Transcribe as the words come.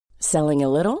Selling a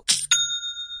little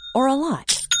or a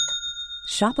lot?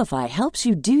 Shopify helps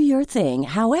you do your thing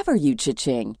however you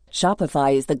cha-ching.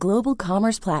 Shopify is the global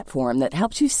commerce platform that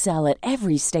helps you sell at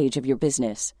every stage of your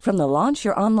business. From the launch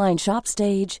your online shop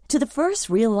stage to the first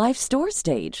real-life store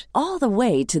stage, all the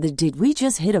way to the did we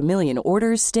just hit a million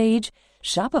orders stage.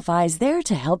 Shopify is there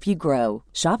to help you grow.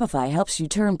 Shopify helps you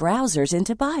turn browsers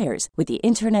into buyers with the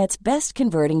internet's best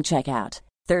converting checkout.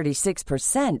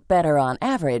 36% better on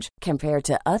average compared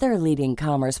to other leading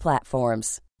commerce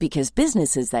platforms. Because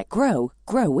businesses that grow,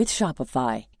 grow with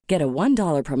Shopify. Get a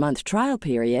 $1 per month trial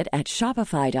period at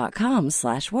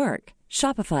shopify.com/work.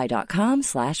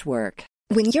 Shopify.com/work.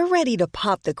 When you're ready to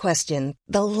pop the question,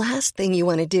 the last thing you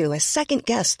want to do is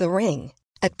second-guess the ring.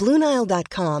 At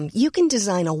BlueNile.com, you can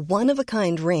design a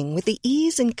one-of-a-kind ring with the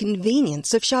ease and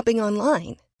convenience of shopping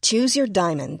online. Choose your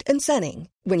diamond and setting.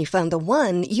 When you find the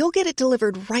one, you'll get it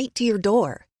delivered right to your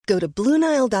door. Go to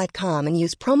BlueNile.com and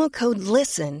use promo code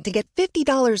LISTEN to get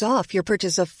 $50 off your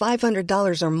purchase of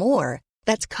 $500 or more.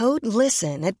 That's code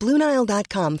LISTEN at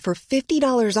BlueNile.com for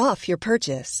 $50 off your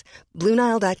purchase.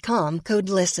 BlueNile.com, code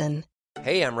LISTEN.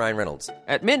 Hey, I'm Ryan Reynolds.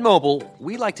 At Mint Mobile,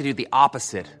 we like to do the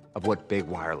opposite of what Big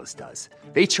Wireless does.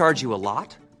 They charge you a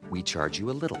lot, we charge you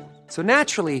a little. So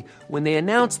naturally, when they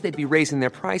announced they'd be raising their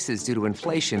prices due to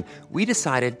inflation, we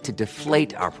decided to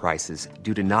deflate our prices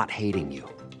due to not hating you.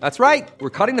 That's right. We're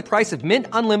cutting the price of Mint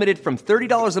Unlimited from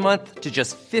 $30 a month to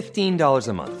just $15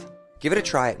 a month. Give it a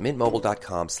try at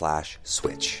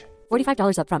mintmobile.com/switch.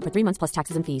 $45 up front for 3 months plus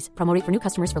taxes and fees. Promo rate for new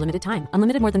customers for limited time.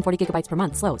 Unlimited more than 40 gigabytes per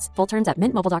month. Slows full terms at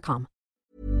mintmobile.com.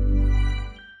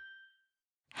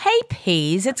 Hey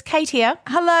Peas, it's Kate here.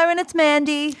 Hello, and it's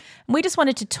Mandy. We just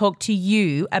wanted to talk to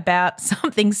you about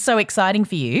something so exciting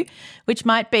for you, which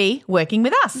might be working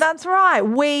with us. That's right.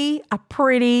 We are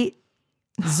pretty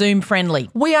Zoom friendly.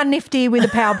 We are nifty with a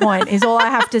PowerPoint is all I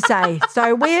have to say.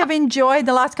 So we have enjoyed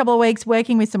the last couple of weeks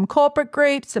working with some corporate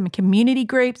groups, some community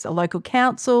groups, a local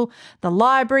council, the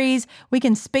libraries. We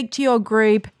can speak to your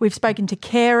group. We've spoken to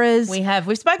carers.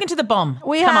 We've spoken to the bomb.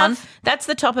 Come on. That's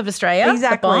the top of Australia.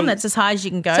 Exactly. The bomb. That's as high as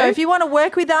you can go. So if you want to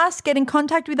work with us, get in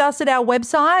contact with us at our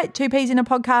website,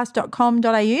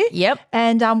 2peasinapodcast.com.au. Yep.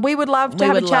 And we would love to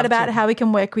have a chat about how we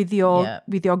can work with your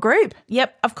group.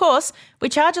 Yep. Of course, we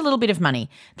charge a little bit of money.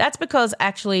 That's because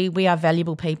actually we are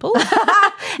valuable people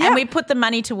and we put the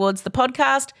money towards the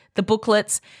podcast, the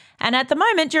booklets, and at the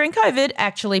moment during COVID,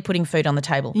 actually putting food on the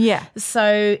table. Yeah.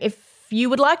 So if you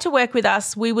would like to work with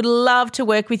us, we would love to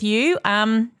work with you.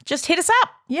 Just hit us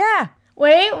up. Yeah.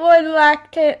 We would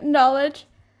like to acknowledge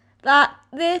that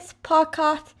this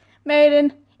podcast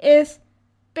meeting is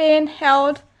being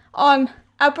held on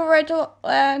Aboriginal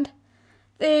land,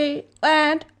 the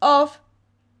land of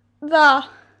the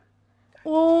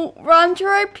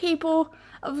Wurundjeri people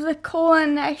of the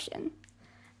Kulin Nation,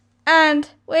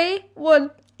 and we would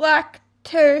like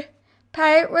to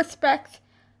pay respect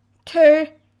to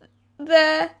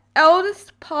the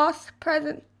elders past,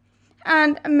 present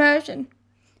and emerging,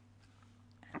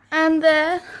 and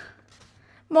their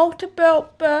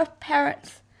multiple birth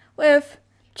parents with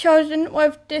children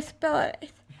with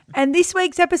disabilities. And this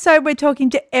week's episode, we're talking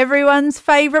to everyone's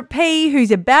favourite pea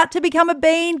who's about to become a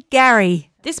bean, Gary.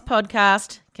 This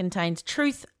podcast contains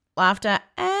truth, laughter,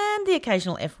 and the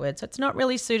occasional F word, so it's not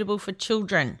really suitable for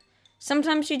children.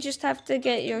 Sometimes you just have to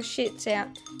get your shits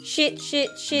out. Shit,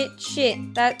 shit, shit,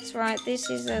 shit. That's right, this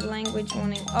is a language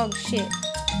warning. Oh, shit.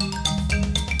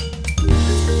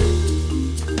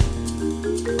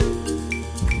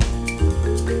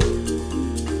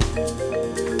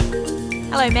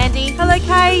 Hello, Mandy. Hello,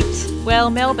 Kate. Well,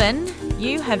 Melbourne,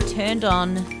 you have turned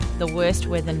on the worst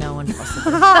weather known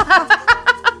possible.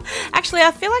 Actually,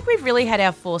 I feel like we've really had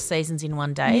our 4 seasons in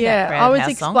one day. Yeah, that I was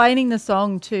explaining the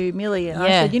song to Millie and I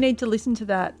said, you need to listen to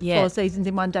that 4 seasons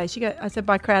in one day. I said,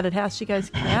 by Crowded House. She goes,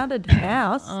 Crowded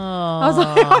House? Oh. I was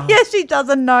like, oh, yeah, she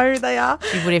doesn't know who they are.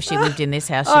 She would if she lived in this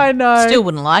house. She I know. Still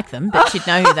wouldn't like them, but she'd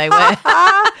know who they were.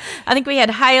 I think we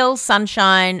had hail,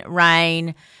 sunshine,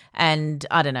 rain, and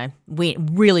I don't know,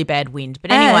 really bad wind.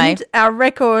 But anyway. And our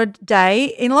record day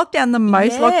in lockdown, the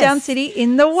most lockdown city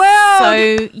in the world.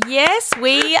 So, yes,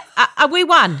 we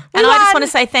won. And I just want to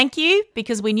say thank you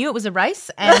because we knew it was a race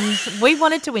and we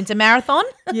wanted to win. It's a marathon.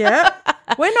 Yeah.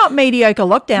 We're not mediocre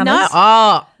lockdowners.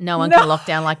 No one can lock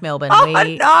down like Melbourne.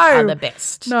 We are the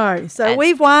best. No. So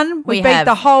we've won. We beat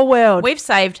the whole world. We've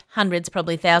saved hundreds,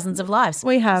 probably thousands of lives.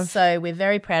 We have. So we're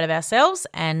very proud of ourselves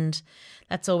and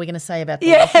that's all we're going to say about the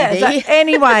so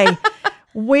anyway,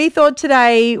 we thought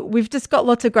today we've just got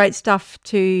lots of great stuff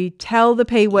to tell the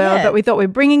P world, but we thought we're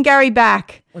bringing Gary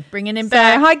back. We're bringing him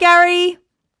back. Hi, Gary.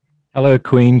 Hello,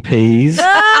 Queen Peas.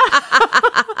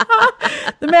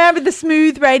 The man with the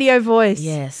smooth radio voice.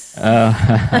 Yes.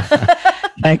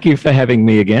 Thank you for having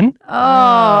me again. Oh,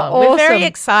 awesome. We're very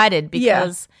excited Yeah.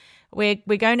 because we're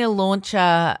going to launch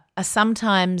a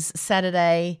sometimes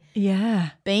Saturday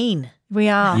bean. We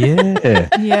are. Yeah.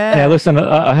 Yeah. Now, listen,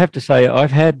 I have to say,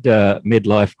 I've had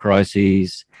midlife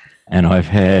crises and I've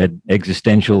had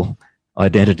existential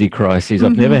identity crises.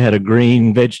 I've never had a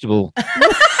green vegetable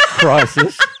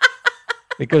crisis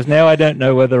because now I don't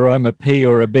know whether I'm a pea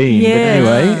or a bean. Yeah.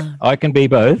 But anyway, I can be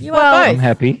both. You are I'm both.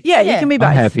 happy. Yeah, you can be both.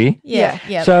 I'm happy.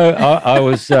 Yeah. So I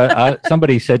was.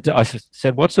 Somebody said, I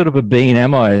said, "What sort of a bean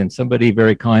am I?" And somebody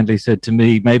very kindly said to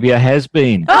me, "Maybe a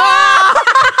has-been."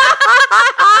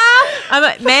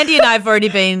 Mandy and I have already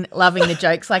been loving the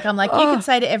jokes. Like, I'm like, you could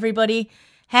say to everybody,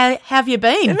 how have you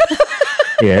been?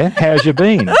 Yeah, how's your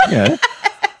been? Yeah.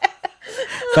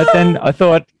 But then I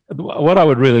thought, what I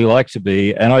would really like to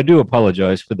be, and I do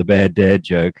apologise for the bad dad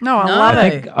joke. No, I love I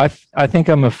it. think I think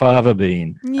I'm a father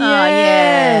bean. Oh,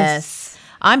 yes.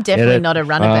 I'm definitely Get it, not a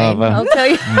runner bean, father. I'll tell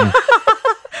you.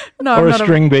 No, Or I'm a not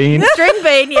string bean. String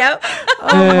bean, yep.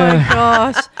 Oh my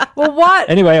gosh. Well, what?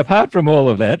 Anyway, apart from all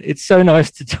of that, it's so nice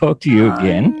to talk to you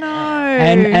again. No.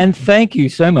 And thank you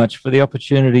so much for the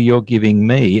opportunity you're giving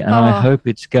me. And I hope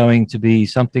it's going to be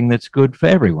something that's good for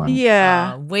everyone.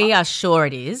 yeah. We are sure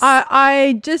it is.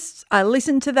 I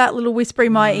listened to that little whisper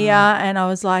in my ear and I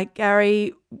was like,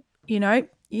 Gary,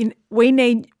 we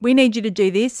need you to do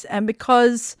this. And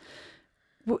because,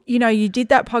 you did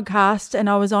that podcast and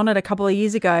I was on it a couple of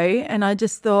years ago and I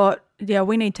just thought,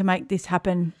 we need to make this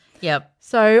happen. Yep.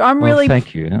 So I'm Well, really,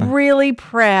 thank you. really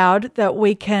proud that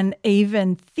we can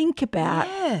even think about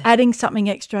adding something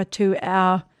extra to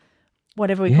our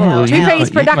whatever we call Yeah, it, two-piece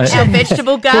yeah, production. Our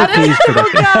vegetable garden. Cookies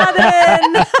production.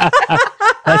 Garden.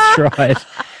 That's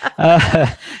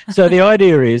right. So the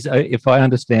idea is, if I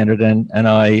understand it, and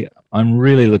I'm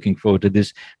really looking forward to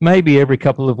this, maybe every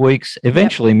couple of weeks,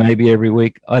 eventually maybe every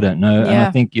week, I don't know. And Yeah.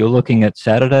 I think you're looking at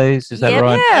Saturdays, is that Yep.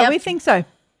 right? Yeah, Yep. we think so.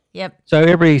 Yep. So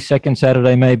every second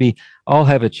Saturday, maybe I'll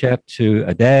have a chat to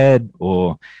a dad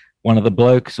or one of the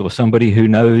blokes or somebody who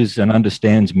knows and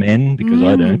understands men, because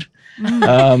I don't.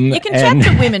 You can chat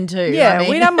to women too. Yeah, I mean.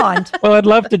 we don't mind. Well, I'd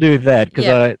love to do that because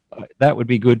Yep. that would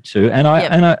be good too. And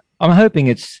I'm hoping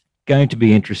it's going to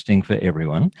be interesting for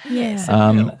everyone. Yes.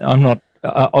 I'm not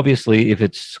obviously, if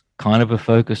it's kind of a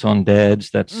focus on dads,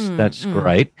 that's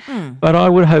great. But I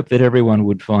would hope that everyone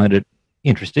would find it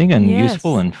interesting and Yes.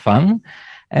 useful and fun.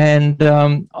 And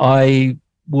I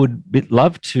would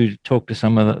love to talk to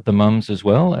some of the mums as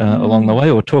well along the way,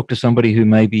 or talk to somebody who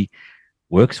maybe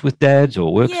works with dads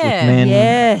or works with men,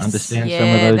 Yes. understand Yeah, some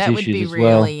of those that would issues be as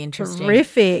well. really interesting.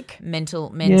 Terrific. Men's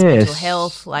Yes. mental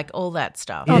health, like all that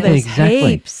stuff. Oh, Yeah, there's exactly.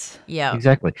 heaps. Yeah.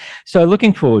 Exactly. So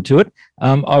looking forward to it.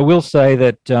 I will say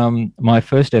that my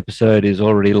first episode is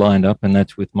already lined up, and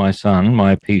that's with my son,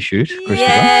 my pea shoot, Christopher.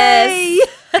 Yes.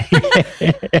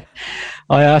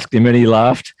 I asked him and he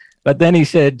laughed. But then he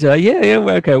said,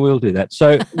 okay, we'll do that.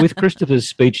 So with Christopher's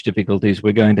speech difficulties,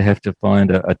 we're going to have to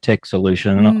find a tech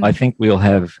solution. And I think we'll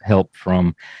have help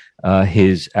from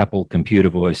his Apple computer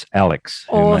voice, Alex,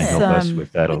 who may help us Awesome.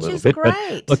 with that a Which little is bit. great.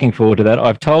 But looking forward to that.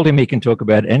 I've told him he can talk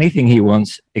about anything he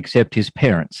wants except his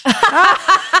parents.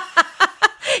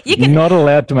 You can. Not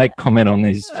allowed to make comment on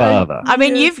his father. I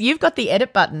mean, you've got the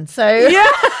edit button, so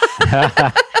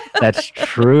That's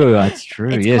true. That's true.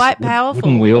 It's yes. quite powerful.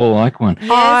 Wouldn't we all like one?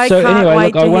 I So can't anyway, wait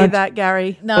look, to I hear won't- that,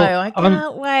 Gary. no, Well, I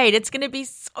can't wait. It's going to be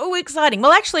so exciting.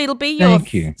 Well, actually, it'll be your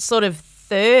Thank you. sort of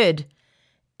third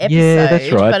episode, Yeah,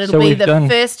 that's right. but it'll So be we've the done-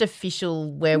 first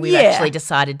official where we've Yeah. actually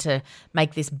decided to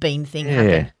make this bean thing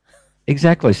happen.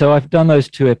 Exactly. So I've done those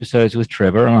 2 episodes with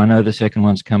Trevor, and I know the second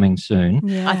one's coming soon.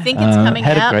 Yeah. I think it's coming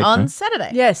had a out great on time.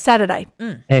 Saturday. Yeah, Saturday.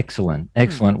 Excellent.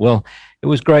 Well, it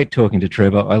was great talking to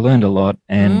Trevor. I learned a lot,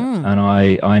 and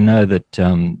I know that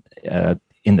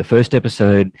in the first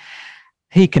episode,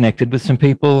 he connected with some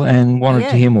people and wanted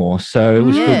Yeah. to hear more. So it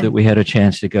was Yeah. good that we had a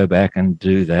chance to go back and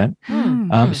do that.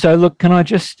 Mm. So, look, can I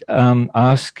just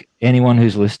ask anyone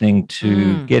who's listening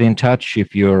to get in touch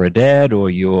if you're a dad or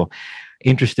you're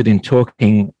interested in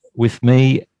talking with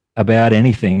me about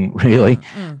anything, really,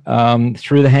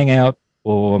 through the Hangout,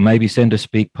 or maybe send a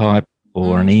speak pipe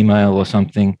or an email or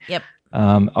something. Yep.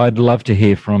 I'd love to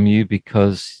hear from you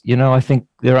because, I think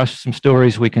there are some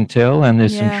stories we can tell and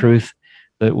there's Yeah. some truth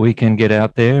that we can get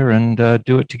out there and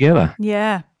do it together.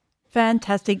 Yeah.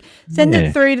 Fantastic. Send Yeah.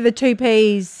 it through to the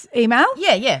 2Ps email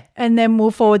Yeah. and then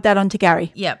we'll forward that on to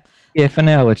Gary. Yep. Yeah, for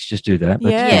now, let's just do that.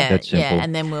 Let's Yeah. keep Yeah. that simple.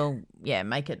 And then we'll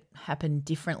make it happen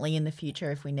differently in the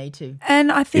future if we need to.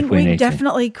 And I think we we need to.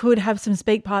 definitely could have some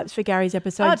speak pipes for Gary's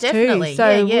episodes definitely. too. So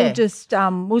Yeah. we'll just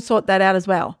we'll sort that out as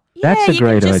well. That's a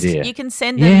great idea. You can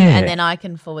send them and then I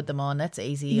can forward them on. That's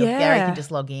easy. Or Yeah. Gary can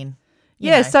just log in.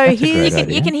 Yeah, so That's a great here's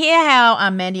idea. You can hear how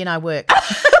Mandy and I work.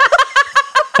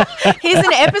 Here's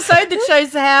an episode that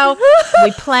shows how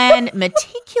we plan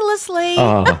meticulously.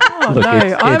 Oh, Oh, look, no,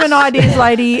 it's- I'm an ideas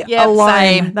lady Yep, alone.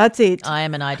 same. That's it. I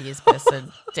am an ideas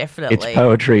person, definitely. It's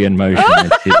poetry in motion.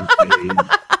 That's it.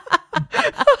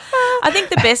 I think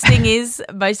the best thing is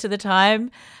most of the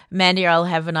time, Mandy or I'll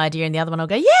have an idea and the other one will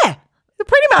go, yeah.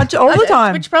 Pretty much all the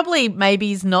time. Which probably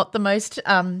maybe is not the most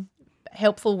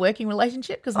helpful working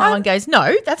relationship because no one goes,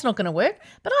 no, that's not going to work.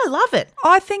 But I love it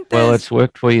I think Well, there's, it's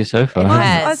worked for you so far.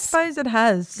 has. I suppose it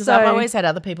has. because So, I've always had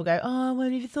other people go, oh, well,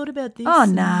 have you thought about this? oh,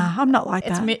 nah, I'm not like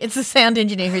It's that. it's the sound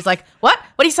engineer who's like, what?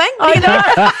 What are you saying? What are you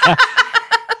doing?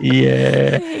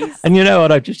 Yeah. And you know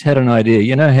what? I just had an idea.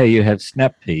 You know how you have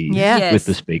snap peas Yeah. Yes. with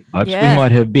the speak pipes? Yeah. We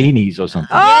might have beanies or something.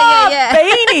 Oh, Yeah.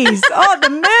 beanies. Oh, the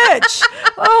merch.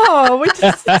 Oh, we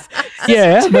just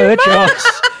yeah, merch.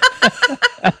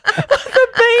 the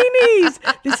beanies.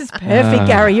 This is perfect,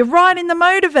 Gary. You're right in the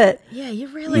mode of it. Yeah, you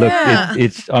really Look, are.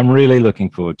 I'm really looking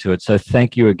forward to it. So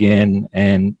thank you again.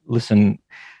 And listen,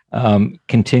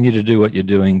 continue to do what you're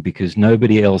doing because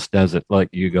nobody else does it like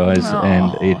you guys.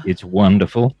 And it's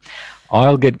wonderful.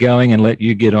 I'll get going and let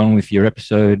you get on with your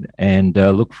episode and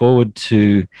look forward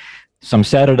to some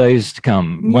Saturdays to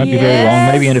come. Won't be very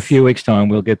long. Maybe in a few weeks' time,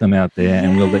 we'll get them out there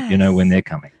and we'll let you know when they're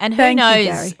coming. And who Thank you, knows,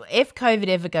 Gary. if COVID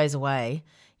ever goes away,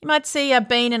 you might see a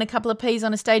bean and a couple of peas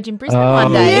on a stage in Brisbane Oh,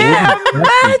 one day. Yeah, Wouldn't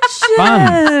that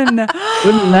imagine.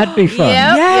 Wouldn't that be fun?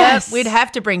 Yep, Yes. yep. We'd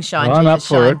have to bring Shine Well, I'm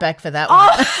Jesus up for Shine it. back for that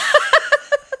one.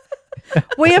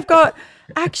 We have got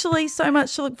actually so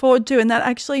much to look forward to, and that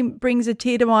actually brings a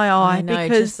tear to my eye I know,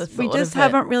 because just the we thought just of it.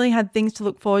 haven't really had things to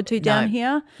look forward to down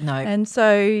here. No. And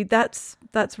so that's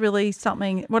really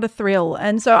something. What a thrill.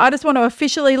 And so I just want to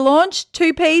officially launch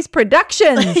Two Peas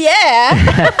Productions.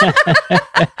 Yeah.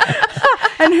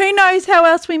 And who knows how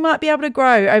else we might be able to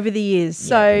grow over the years.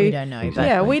 So we don't know. But,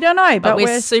 Yeah, we don't know, but but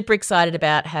we're super excited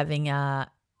about having I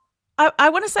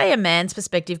want to say a man's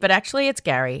perspective, but actually it's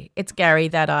Gary. It's Gary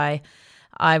that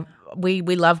we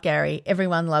love Gary.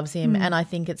 Everyone loves him, and I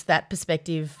think it's that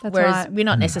perspective. That's whereas right. we're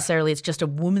not necessarily. It's just a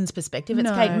woman's perspective. It's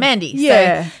No. Kate and Mandy.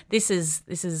 Yeah. So this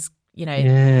is you know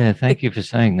Yeah, thank you for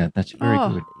saying that. That's very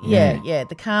good. yeah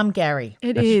the calm Gary.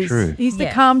 it That's is. true. He's the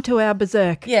Yeah. calm to our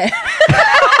berserk. Yeah.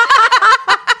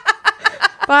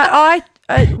 But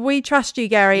we trust you,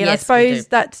 Gary, and Yes, I we suppose do.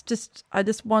 that's just. I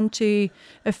just want to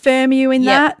affirm you in Yep.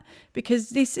 that because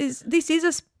this is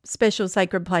a special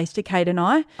sacred place to Kate and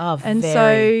I. Oh, and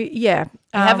very. so yeah,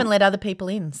 We haven't let other people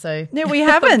in, so No, we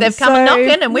haven't. They've come So-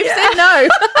 knocking, and we've said no.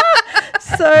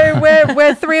 So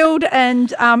we're thrilled,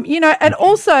 and and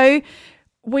also.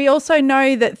 We also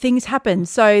know that things happen,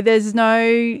 so there's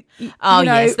no. Oh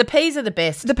yes, the peas are the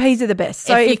best. the peas are the best.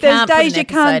 So If you if there's can't put days an you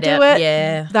can't episode do out, it,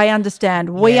 yeah. they understand.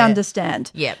 We Yeah.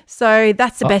 understand. Yep. So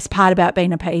that's the best part about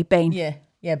being a bean.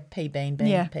 Yeah, pea bean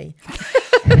Yeah. pea.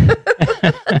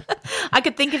 I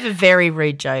could think of a very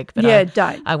rude joke, but Yeah,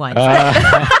 don't. I won't.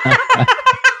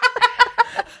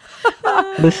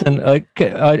 Listen,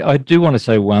 I do want to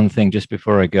say one thing just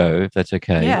before I go, if that's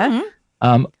okay. Yeah.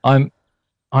 I'm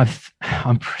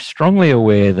strongly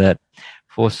aware that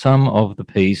for some of the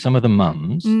peas, some of the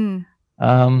mums, they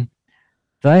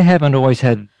haven't always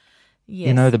had,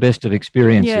 Yes. the best of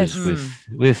experiences Yes.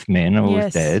 with men or Yes.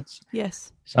 with dads.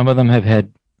 Yes. Some of them have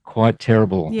had quite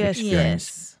terrible Yes. experience.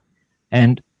 Yes.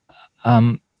 And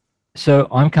so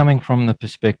I'm coming from the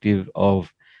perspective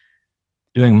of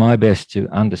doing my best to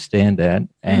understand that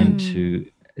and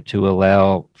to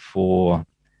allow for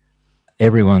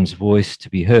everyone's voice to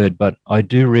be heard. But I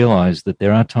do realize that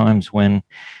there are times when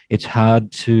it's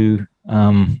hard to,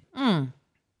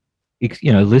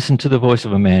 listen to the voice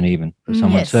of a man even for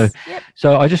someone. Yes. So, Yep.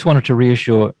 so I just wanted to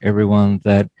reassure everyone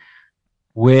that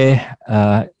we're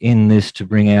in this to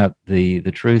bring out the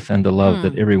truth and the love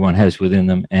that everyone has within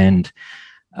them. And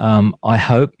I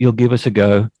hope you'll give us a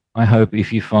go. I hope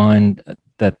if you find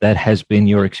that has been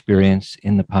your experience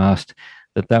in the past,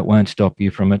 that won't stop you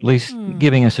from at least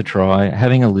giving us a try,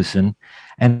 having a listen.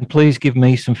 And please give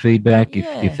me some feedback.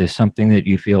 Yeah. If there's something that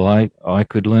you feel I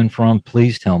could learn from,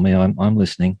 please tell me. I'm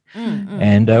listening.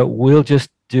 And we'll just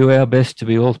do our best to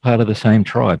be all part of the same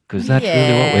tribe because that's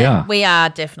really what we are. We are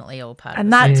definitely all part of And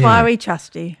it. that's Yeah. why we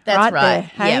trust you. That's right. There,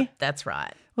 hey? Yep, that's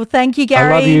right. Well, thank you,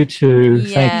 Gary. I love you too.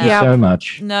 Thank you Yeah. so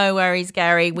much. No worries,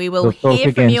 Gary. We will We'll talk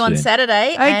hear from again you on soon.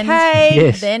 Saturday and Okay.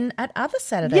 Yes. then at other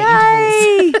Saturday intervals.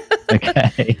 Yay!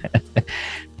 Okay.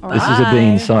 This is a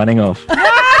Bean signing off.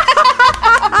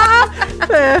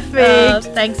 Perfect.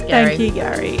 Thanks, Gary. Thank you,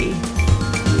 Gary.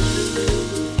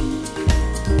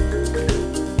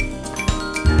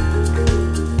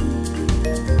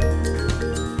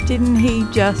 Didn't he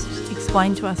just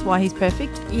explain to us why he's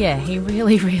perfect? Yeah, he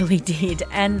really, really did.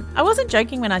 And I wasn't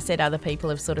joking when I said other people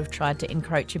have sort of tried to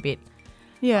encroach a bit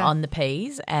on the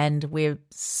peas, and we're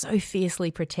so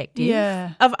fiercely protective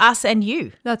of us and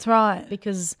you. That's right.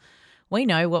 Because we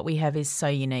know what we have is so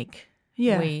unique.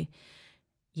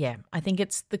 Yeah. I think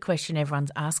it's the question everyone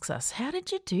asks us. How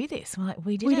did you do this? We're like,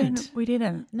 we didn't. We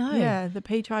didn't. No. Yeah, the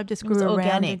pea tribe just It was grew around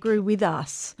organic. and grew with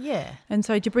us. Yeah. And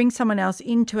so to bring someone else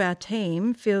into our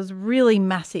team feels really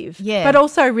massive. Yeah. But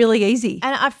also really easy.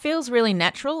 And it feels really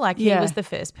natural. Like he Yeah. was the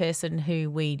first person who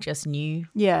we just knew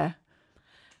Yeah.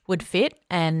 would fit.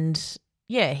 And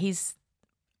he's,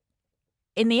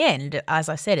 in the end, as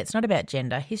I said, it's not about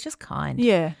gender. He's just kind.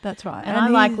 Yeah, that's right. And I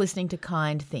like listening to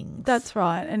kind things. That's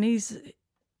right. And he's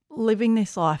living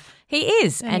this life. He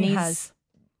is. And he he's has.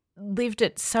 lived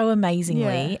it so amazingly.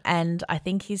 Yeah. And I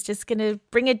think he's just going to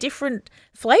bring a different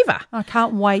flavour. I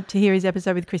can't wait to hear his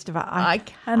episode with Christopher. I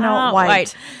cannot can't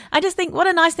wait. I just think what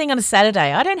a nice thing on a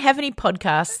Saturday. I don't have any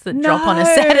podcasts that drop on a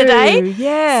Saturday.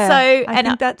 Yeah. So I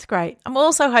think that's great. I'm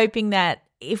also hoping that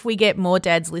if we get more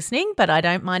dads listening, but I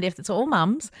don't mind if it's all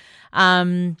mums,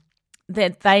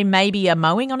 that they maybe are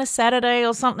mowing on a Saturday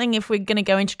or something if we're going to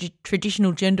go into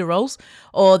traditional gender roles,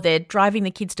 or they're driving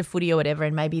the kids to footy or whatever,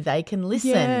 and maybe they can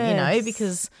listen, Yes.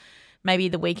 because maybe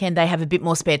the weekend they have a bit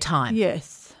more spare time.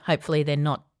 Yes. Hopefully they're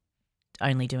not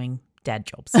only doing dad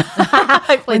jobs.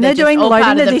 Hopefully When they're just doing all loading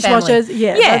part of the family. dishwashers,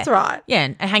 yeah, that's right. Yeah,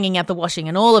 and hanging out the washing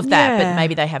and all of that, Yeah. but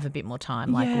maybe they have a bit more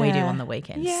time like we do Yeah. on the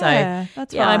weekends. Yeah, So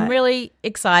that's I'm right. really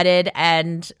excited,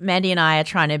 and Mandy and I are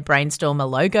trying to brainstorm a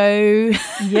logo.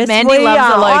 Yes, Mandy we loves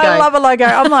are. a logo. I love a logo.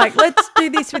 I'm like, let's do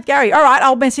this with Gary. All right,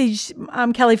 I'll message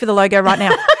Kelly for the logo right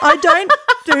now. I don't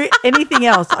do anything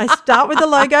else. I start with the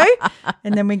logo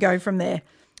and then we go from there.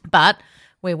 But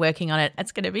we're working on it.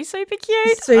 It's going to be super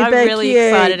cute. Super I'm really cute.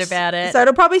 excited about it. So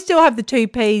it'll probably still have the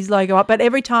 2Ps logo up, but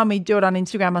every time we do it on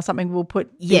Instagram or something, we'll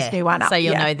put this new one up. So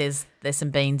you'll Yeah. know there's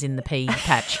some beans in the pea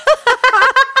patch.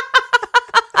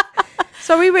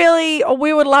 So we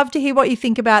would love to hear what you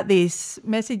think about this.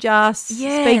 Message us,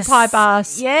 speak pipe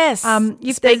us. Yes.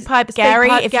 If Speak there's- pipe Speak Gary,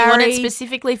 Pipe if you want it Gary.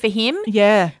 specifically for him.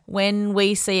 Yeah. When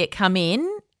we see it come in,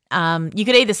 you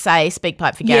could either say speak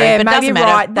pipe for Gary, Yeah, but it maybe doesn't matter.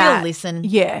 write that. We'll listen.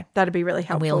 Yeah, that'd be really And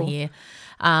helpful. we'll hear.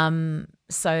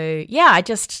 So yeah,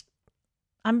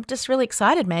 I'm just really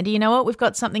excited, Mandy. You know what? We've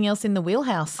got something else in the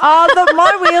wheelhouse.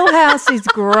 My wheelhouse is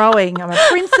growing. I'm a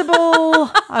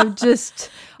principal.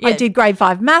 I did grade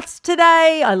 5 maths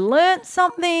today. I learnt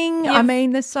something. I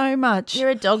mean, there's so much. You're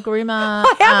a dog groomer.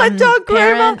 I am a dog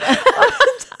groomer.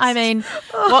 parent. I mean,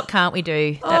 what can't we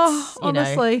do? That's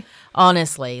Honestly.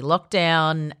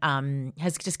 lockdown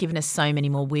has just given us so many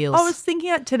more wheels. I was thinking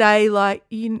it today, like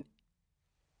you've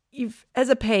as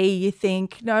a P, you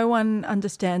think no one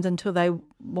understands until they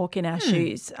walk in our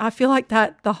shoes. I feel like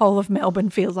that the whole of Melbourne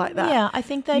feels like that. Yeah, I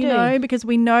think they do. You know, because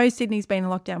we know Sydney's been in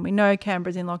lockdown, we know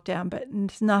Canberra's in lockdown, but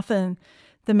it's nothing.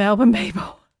 The Melbourne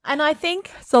people. And I think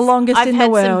It's the longest I've in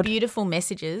had the some world. beautiful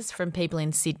messages from people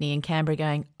in Sydney and Canberra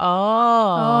going,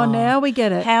 oh, now we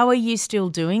get it. how are you still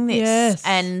doing this? Yes.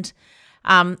 And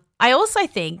I also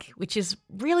think, which has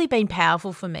really been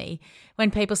powerful for me, when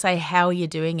people say, how are you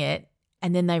doing it?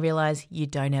 And then they realise you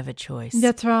don't have a choice.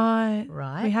 That's right.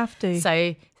 Right. We have to.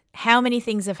 So how many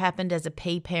things have happened as a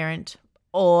P parent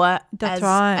or That's as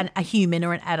right. a human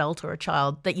or an adult or a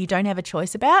child that you don't have a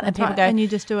choice about? That's and people right. go, And you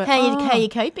just do it. How are you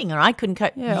coping? Or I couldn't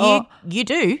cope. Yeah, You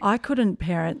do. I couldn't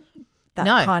parent that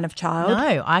No. kind of child.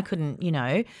 No, I couldn't,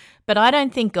 But I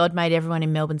don't think God made everyone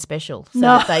in Melbourne special so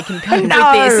No. that they can cope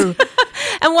No. with this.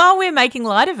 And while we're making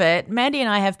light of it, Mandy and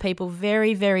I have people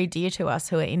very, very dear to us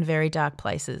who are in very dark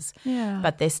places. Yeah.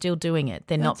 But they're still doing it.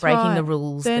 They're not That's breaking the right.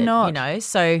 rules. They're not.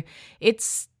 So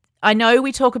I know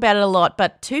we talk about it a lot,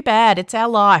 but too bad. It's our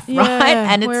life, Yeah, right?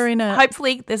 And we're in it.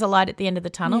 Hopefully there's a light at the end of the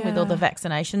tunnel with all the Yeah.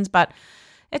 vaccinations, but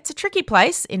it's a tricky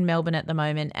place in Melbourne at the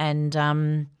moment.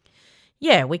 And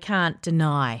we can't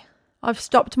deny. I've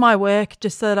stopped my work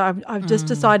just so that I've just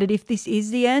decided if this is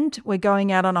the end, we're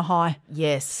going out on a high.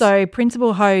 Yes. So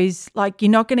Principal Hose, like you're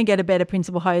not going to get a better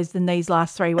Principal Hose than these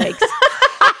last 3 weeks.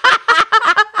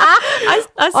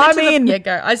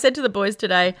 I said to the boys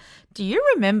today, do you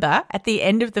remember at the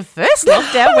end of the first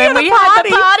lockdown when we had the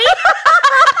party?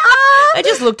 They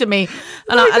just looked at me.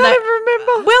 And They don't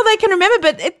remember. Well, they can remember,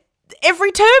 but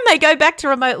every term they go back to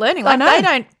remote learning. I Like know. they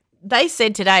don't. They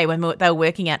said today when they were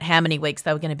working out how many weeks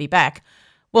they were going to be back.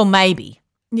 Well, maybe.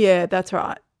 Yeah, that's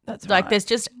right. That's Like right. there's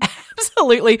just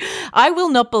Absolutely. I will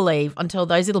not believe until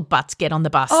those little butts get on the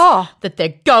bus that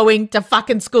they're going to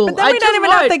fucking school. But then we don't even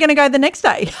know if they're going to go the next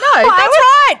day. No, that's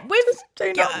right. We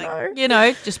do not know. You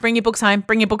know, just bring your books home.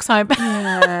 Bring your books home.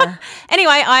 Yeah.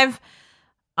 Anyway,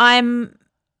 I'm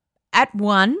at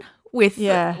one with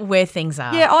where things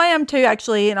are. Yeah, I am too,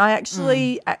 actually. And I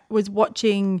actually was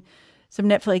watching some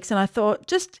Netflix and I thought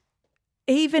just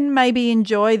even maybe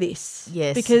enjoy this.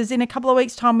 Yes. Because in a couple of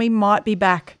weeks' time we might be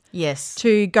back. Yes.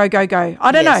 To go. I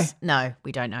don't know. No,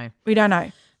 we don't know. We don't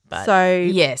know. But so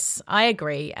yes, I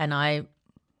agree. And I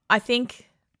think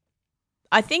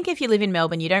if you live in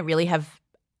Melbourne, you don't really have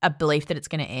a belief that it's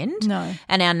going to end. No.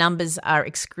 And our numbers are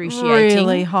excruciating.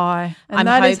 Really high. And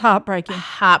that is heartbreaking.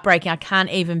 Heartbreaking. I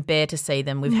can't even bear to see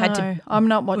them. I'm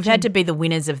not watching. We've had to be the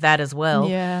winners of that as well.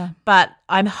 Yeah. But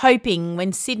I'm hoping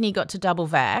when Sydney got to double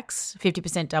vax,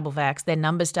 50% double vax, their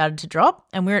numbers started to drop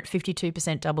and we're at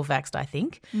 52% double vaxxed, I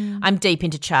think. I'm deep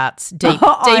into charts, deep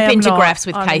into graphs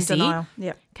with Casey.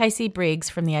 Yep. Casey Briggs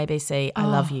from the ABC, I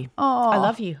love you. I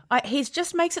love you. He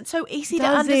just makes it so easy to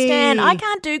Does understand. he? I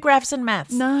can't do graphs and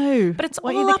maths. No. But it's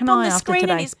What all either up can on I the after screen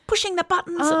today? and he's pushing the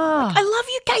buttons. I love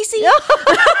you, Casey.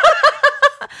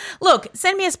 Look,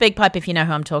 send me a speak pipe if you know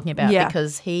who I'm talking about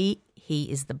because he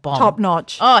is the bomb. Top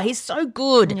notch. Oh, he's so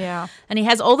good. Yeah. And he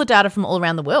has all the data from all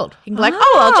around the world. He can be like,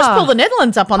 I'll just pull the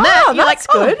Netherlands up on that. You're that's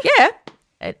like, good.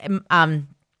 Yeah.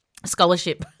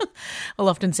 Scholarship will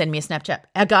often send me a Snapchat.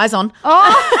 Our guy's on.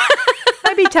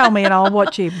 Maybe tell me and I'll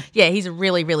watch him. Yeah, he's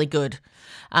really, really good.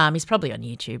 He's probably on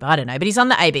YouTube. I don't know, but he's on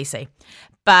the ABC.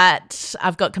 But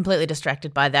I've got completely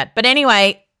distracted by that. But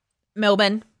anyway,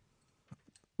 Melbourne,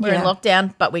 we're in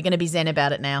lockdown, but we're going to be zen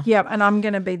about it now. Yeah, and I'm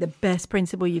going to be the best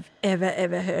principal you've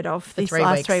ever heard of this 3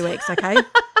 last weeks. 3 weeks, okay?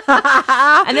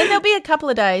 And then there'll be a couple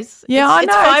of days. Yeah, I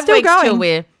know. It's 5 It's still weeks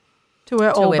going.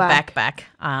 till Till we're back.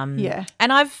 Yeah.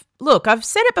 And I've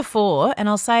said it before and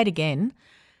I'll say it again.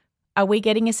 Are we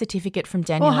getting a certificate from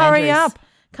Daniel Well, hurry Andrews? up.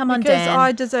 Come on, because Dan.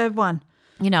 I deserve one.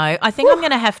 You know, I think I'm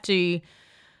going to have to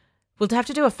 – we'll have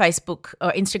to do a Facebook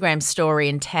or Instagram story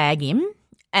and tag him.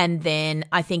 And then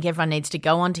I think everyone needs to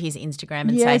go onto his Instagram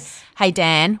and say, hey,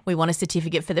 Dan, we want a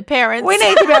certificate for the parents. We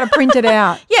need to be able to print it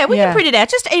out. Yeah, we can print it out.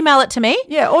 Just email it to me.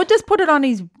 Yeah, or just put it on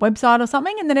his website or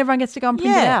something and then everyone gets to go and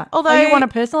print it out. Although you want it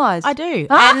personalised. I do.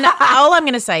 And all I'm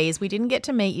going to say is we didn't get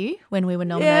to meet you when we were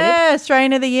nominated. Yeah,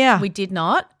 Australian of the Year. We did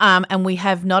not. And we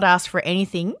have not asked for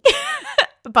anything.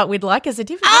 But we'd like a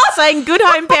certificate saying good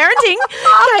home parenting,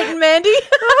 Kate and Mandy.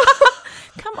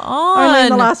 Come on. Only in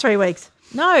the last 3 weeks.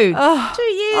 No, 2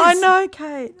 years. I know,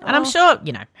 Kate. And I'm sure,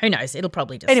 who knows, it'll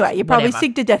probably just Anyway, you're probably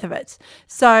sick to death of it.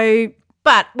 So,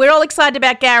 but we're all excited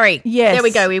about Gary. Yes, there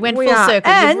we go. We went full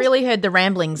circle. You've really heard the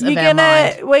ramblings of our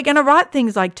mind. We're going to write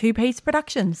things like two-piece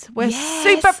productions. We're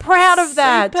super proud of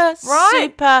that.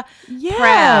 Super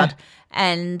proud.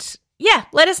 And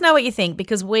let us know what you think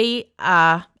because we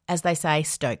are, as they say,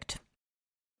 stoked.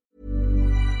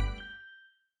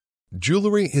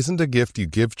 Jewelry isn't a gift you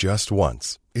give just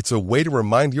once. It's a way to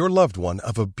remind your loved one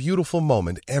of a beautiful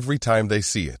moment every time they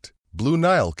see it. Blue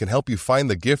Nile can help you find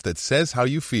the gift that says how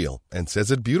you feel and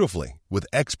says it beautifully with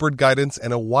expert guidance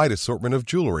and a wide assortment of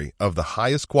jewelry of the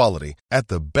highest quality at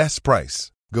the best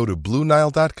price. Go to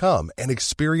BlueNile.com and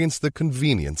experience the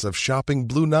convenience of shopping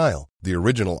Blue Nile, the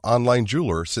original online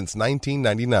jeweler since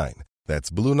 1999. That's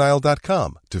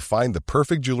BlueNile.com to find the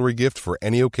perfect jewelry gift for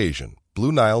any occasion.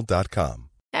 BlueNile.com.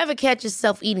 Ever catch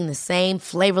yourself eating the same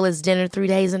flavorless dinner 3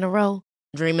 days in a row?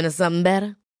 Dreaming of something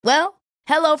better? Well,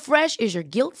 HelloFresh is your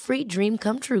guilt-free dream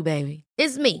come true, baby.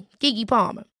 It's me, Keke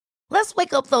Palmer. Let's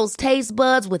wake up those taste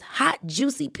buds with hot,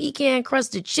 juicy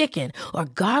pecan-crusted chicken or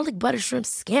garlic butter shrimp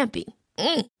scampi.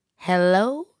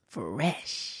 Hello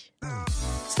Fresh.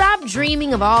 Stop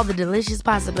dreaming of all the delicious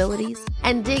possibilities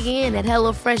and dig in at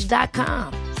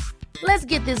HelloFresh.com. Let's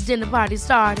get this dinner party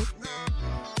started.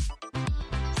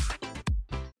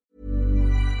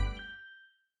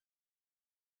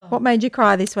 What made you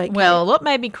cry this week? Well, what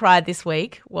made me cry this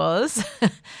week was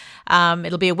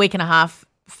it'll be a week and a half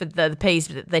for the P's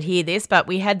that hear this, but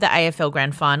we had the AFL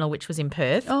Grand Final, which was in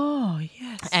Perth. Oh,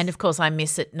 yes. And, of course, I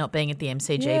miss it not being at the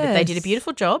MCG, but they did a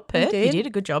beautiful job, Perth. You did a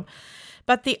good job.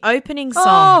 But the opening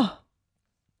song.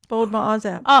 Bawled my eyes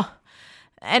out. Oh.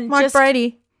 And Mike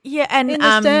Brady. Yeah. And, in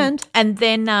the stand. And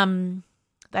then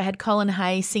they had Colin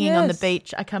Hay singing on the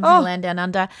beach, I Come From the Land Down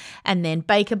Under, and then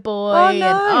Baker Boy. Oh,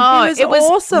 no. And, it was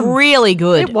awesome. Really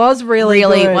good. It was really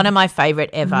good. One of my favourite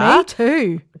ever. Me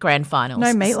too. Grand finals.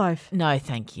 No meatloaf. No,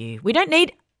 thank you. We don't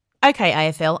need – okay,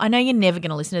 AFL, I know you're never going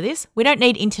to listen to this. We don't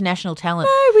need international talent.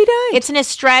 No, we don't. It's an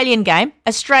Australian game.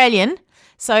 Australian.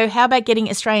 So how about getting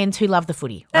Australians who love the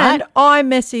footy, right? And I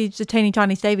messaged the Teeny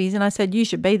Tiny Stevies and I said, you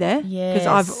should be there. Yes. Because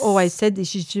I've always said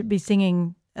this, you should be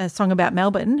singing a song about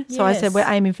Melbourne. So I said, Yes. we're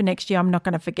aiming for next year. I'm not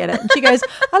going to forget it. And she goes,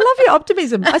 I love your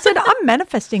optimism. I said, I'm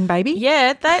manifesting, baby.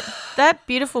 Yeah, that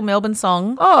beautiful Melbourne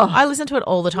song. Oh. I listen to it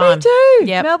all the time. Me too.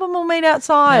 Yep. Melbourne will meet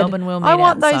outside. Melbourne will meet I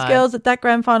want those outside. girls at that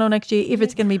grand final next year if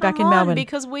it's going to be back in Come on, Melbourne.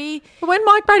 because we When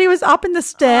Mike Brady was up in the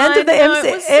stand I of the know,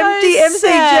 it was so empty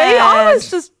MCG, I sad.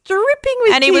 was just dripping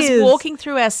with and tears. he was walking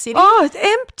through our city. Oh, it's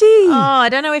empty. Oh, I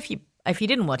don't know if you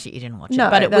didn't watch it, you didn't watch No, it.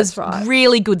 But it that's was right.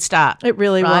 really good start. It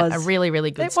really right? was. A really,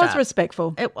 really good It start. was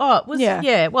respectful. It was,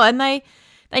 Yeah. Well, and they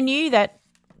knew that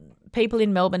people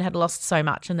in Melbourne had lost so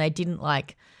much and they didn't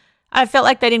I felt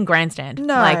like they didn't grandstand.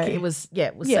 No. Like it was, so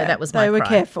that was my they were cry.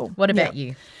 careful. What about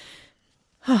Yeah. you?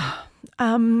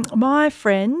 My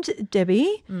friend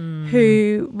Debbie, Mm.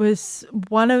 who was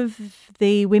one of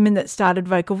the women that started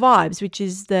Vocal Vibes, which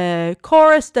is the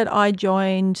chorus that I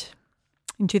joined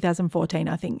in 2014,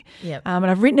 I think. Yep. And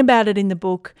I've written about it in the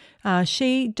book.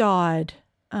 She died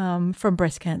from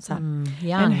breast cancer.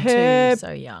 Young and her too,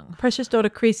 so young. precious daughter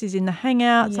Chris is in the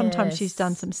hangout. Sometimes she's Yes.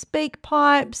 done some speak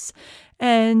pipes.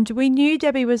 And we knew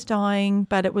Debbie was dying,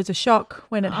 but it was a shock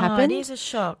when it happened. It is a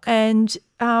shock. And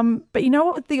but you know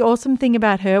what the awesome thing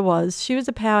about her was? She was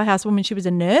a powerhouse woman. She was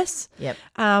a nurse. Yep.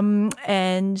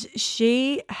 And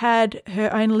she had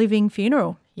her own living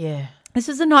funeral. Yeah. This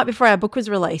was the night before our book was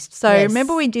released. So Yes.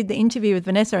 remember we did the interview with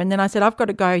Vanessa and then I said, I've got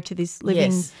to go to this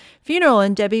living Yes. funeral,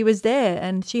 and Debbie was there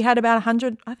and she had about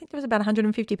 100, I think there was about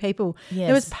 150 people.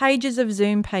 There was Yes. pages of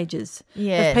Zoom pages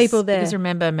Yes. of people there. Because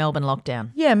remember Melbourne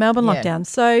lockdown. Yeah, Melbourne Yeah. lockdown.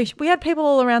 So we had people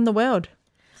all around the world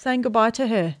saying goodbye to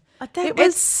her. It was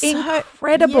It's so-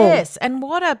 incredible. Yes, and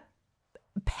what a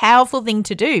powerful thing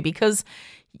to do, because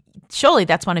surely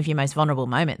that's one of your most vulnerable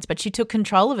moments. But she took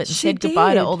control of it and She said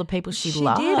goodbye to did. all the people she She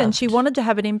loved. did, and she wanted to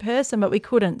have it in person, but we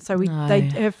couldn't. So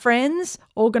her friends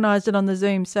organised it on the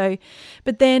Zoom. So,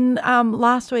 but then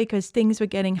last week, as things were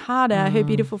getting harder, her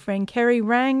beautiful friend Kerry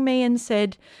rang me and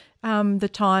said, the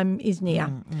time is near.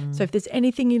 So if there's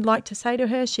anything you'd like to say to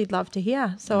her, she'd love to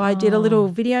hear. So I did a little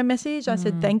video message. I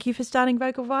said, thank you for starting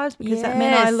Vocal Vibes, because that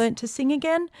meant I Yes. learnt to sing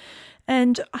again.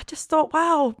 And I just thought,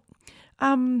 wow,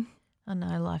 I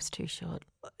know life's too short.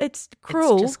 it's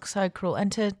cruel. It's just so cruel.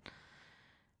 And to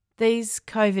these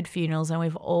COVID funerals, and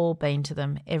we've all been to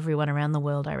them, everyone around the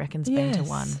world, I reckon's been to Yes.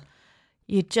 one.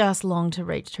 You just long to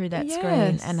reach through that screen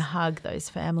Yes. and hug those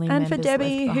family And members. for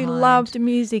Debbie, left who behind. loved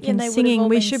music Yeah, and they would have singing, all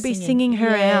we been should be singing. singing her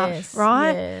Yes, out,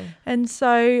 right? yeah. And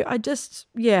so I just,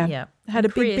 Yeah. had a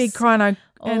And big, big Chris, cry, and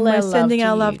all we're our sending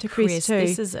our you, love to Chris too.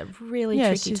 This is a really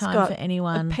tricky she's time got for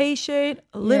anyone. A pea shoot,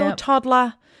 a little Yep.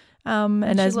 toddler, and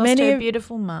she as lost many her of,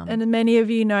 beautiful mum. and many of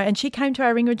you know, and she came to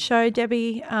our Ringwood show,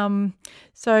 Debbie.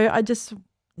 So I just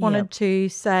wanted Yep. to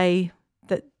say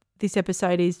that this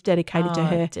episode is dedicated to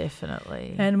her.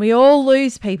 Definitely. And we all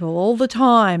lose people all the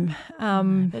time.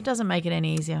 But it doesn't make it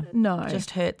any easier. No. It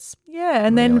just hurts. Yeah,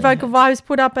 and then Really Vocal Vibes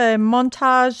put up a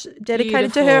montage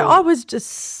dedicated to her. Beautiful. I was just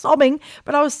sobbing,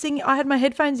 but I was singing. I had my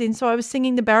headphones in, so I was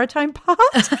singing the baritone part.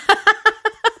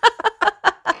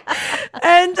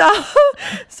 And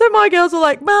so my girls were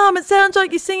like, "Mom, it sounds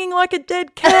like you're singing like a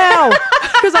dead cow,"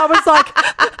 because I was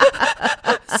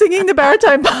like singing the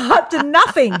baritone part to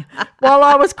nothing while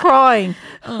I was crying.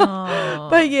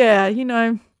 But yeah, you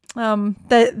know.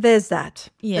 There's that.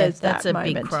 Yeah, There's that's that a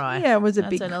big moment. cry. Yeah, it was a That's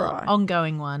big an cry.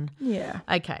 ongoing one. Yeah.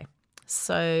 Okay.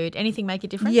 So, did anything make a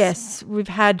difference? Yes, we've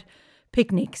had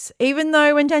picnics. Even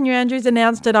though when Daniel Andrews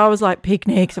announced it, I was like,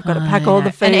 picnics, I've got to pack all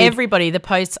the food. And everybody, the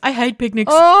posts, I hate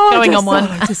picnics, Oh, going just on one.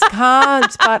 I just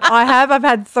can't. But I've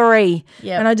had 3.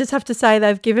 Yep. And I just have to say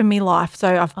they've given me life. So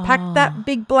I've packed that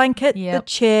big blanket, the Yep.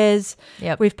 chairs.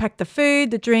 Yep. We've packed the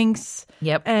food, the drinks.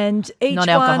 Yep. And each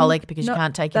Non-alcoholic one, because you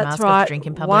can't take your that's mask off to right, drink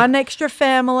in public. One extra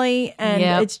family, and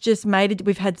Yep. it's just made it.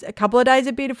 We've had a couple of days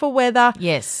of beautiful weather.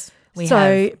 Yes, we so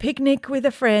have. picnic with a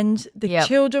friend, the Yep.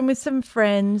 children with some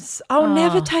friends. I'll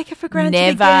never take it for granted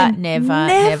Never, again.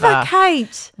 never.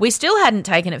 Kate. We still hadn't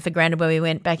taken it for granted when we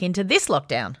went back into this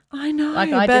lockdown. I know.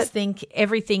 Like, I but just think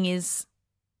everything is,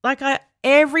 like,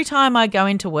 every time I go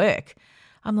into work,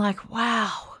 I'm like, wow,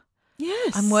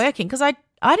 yes, I'm working. Because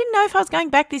I didn't know if I was going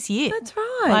back this year. That's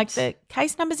right. Like, the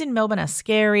case numbers in Melbourne are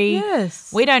scary.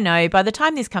 Yes. We don't know. By the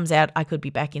time this comes out, I could be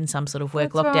back in some sort of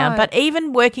work That's lockdown. right. But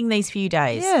even working these few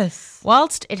days, Yes.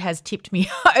 whilst it has tipped me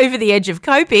over the edge of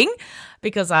coping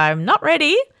because I'm not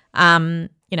ready,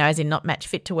 as in not match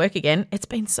fit to work again, it's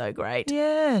been so great.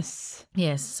 Yes.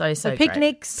 Yes, so So great.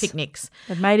 picnics. Picnics.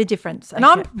 They've made a difference. And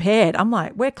I'm prepared. I'm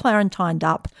like, we're Clarentined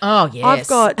up. Oh, yes. I've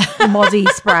got Mozzie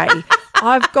spray.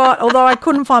 Although I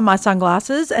couldn't find my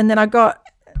sunglasses, and then I got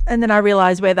And then I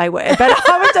realised where they were. But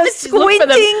I was just Just look for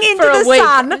them squinting into for a the week.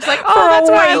 sun. It's like, for oh, a that's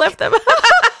where I week. left them.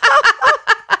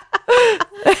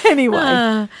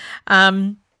 Anyway.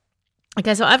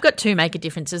 Okay, so I've got two make a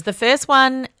differences. The first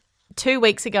one, 2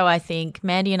 weeks ago, I think,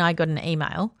 Mandy and I got an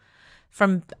email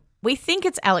from, we think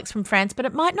it's Alex from France, but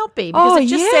it might not be because it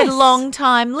just said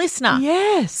long-time listener.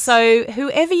 Yes. So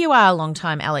whoever you are,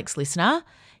 long-time Alex listener,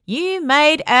 you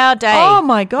made our day. Oh,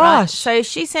 my Right? gosh. So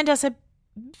she sent us a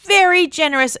very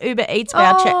generous Uber Eats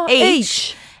voucher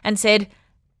each and said,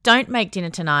 don't make dinner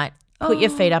tonight. Put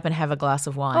your feet up and have a glass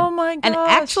of wine. Oh, my And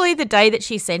gosh. actually the day that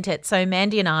she sent it, so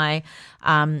Mandy and I,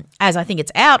 as I think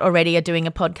it's out already, are doing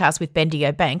a podcast with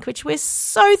Bendigo Bank, which we're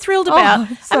so thrilled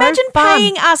about. it's so Imagine fun.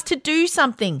 paying us to do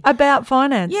something. About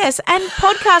finance. Yes, and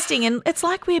podcasting, and it's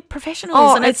like we're professionals.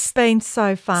 Oh, and it's been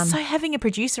so fun. so having a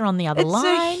producer on the other It's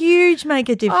line. a huge make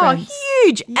a difference. Oh,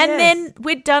 huge. Yes. And then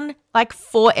we'd done like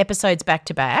 4 episodes back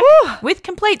to back with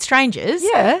complete strangers.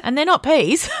 Yeah. And they're not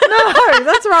peas. No,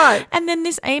 that's right. And then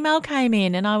this email came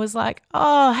in and I was like,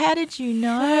 oh, how did you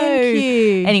know? Thank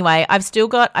you. Anyway, I've still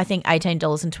got, I think,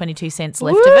 $18.22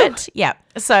 left Woo. of it. Yeah.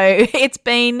 So it's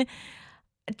been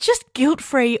just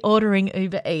guilt-free ordering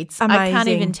Uber Eats. Amazing. I can't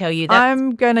even tell you that.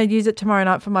 I'm going to use it tomorrow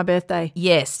night for my birthday.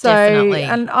 Yes, So, definitely.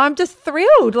 and I'm just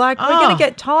thrilled. Like, we're going Oh. to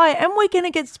get Thai and we're going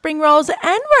to get spring rolls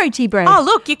and roti bread. Oh,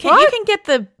 look, you can Right? you can get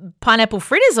the pineapple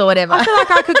fritters or whatever. I feel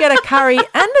like I could get a curry and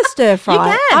a stir fry.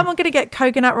 You can. I'm going to get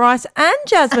coconut rice and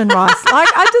jasmine rice. Like,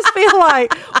 I just feel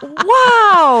like,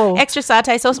 wow. Extra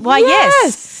satay sauce? Why, yes.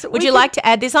 Yes, Would we you could- like to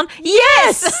add this on?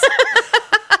 Yes.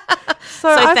 So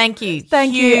I- thank you.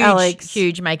 Thank you, Huge, Alex.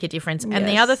 Huge make a difference. And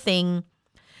the Yes. other thing,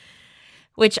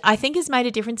 which I think has made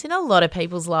a difference in a lot of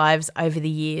people's lives over the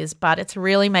years, but it's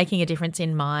really making a difference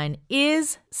in mine,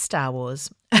 is Star Wars.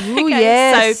 Ooh,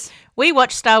 yes. So we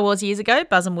watched Star Wars years ago,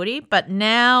 Buzz and Woody, but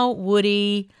now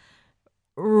Woody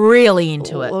really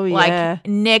into it. Oh, yeah. Like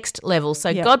next level. So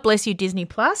Yeah. God bless you, Disney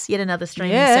Plus, yet another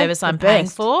streaming Yeah, service the I'm paying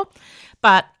best. for.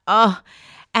 But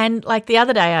and like the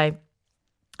other day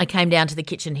I came down to the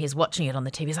kitchen, he's watching it on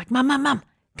the TV. He's like, Mum,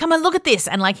 come and look at this.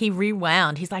 And like he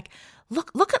rewound. He's like,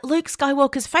 look at Luke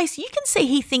Skywalker's face. You can see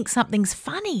he thinks something's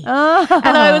funny. And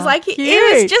I was like, he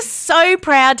was cute. just so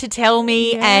proud to tell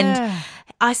me. Yeah. And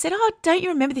I said, oh, don't you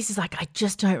remember this? He's like, I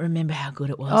just don't remember how good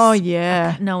it was. Oh,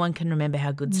 yeah. No one can remember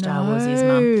how good Star Wars is,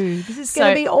 Mum. This is So-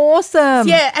 going to be awesome.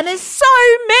 Yeah, and there's so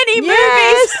many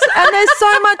Yes, movies. and there's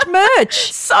so much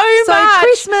merch. So So much.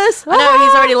 Christmas. I know,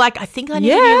 he's already like, I think I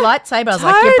need a new lightsaber. I was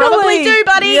like, you probably do,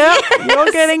 buddy. Yep, Yes.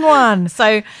 you're getting one. So,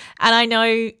 and I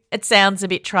know it sounds a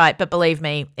bit trite, but believe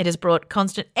me, it has brought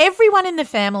everyone in the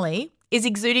family is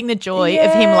exuding the joy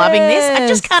of him loving this. I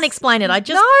just Yes. can't explain it. I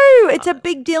just, No, it's a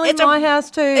big deal in It's a- my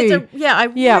house too. I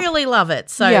Yep. really love it.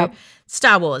 So, Yep.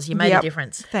 Star Wars, you made a Yep.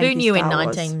 difference. Thank Who you, knew in Star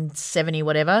Wars. 1970,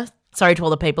 whatever? Sorry to all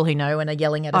the people who know and are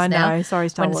yelling at us I now. know, sorry,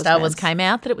 Star when Wars Star Wars fans. came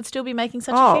out, that it would still be making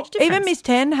such a Oh, huge difference. even Miss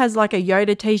 10 has like a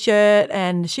Yoda t-shirt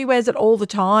and she wears it all the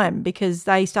time because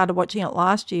they started watching it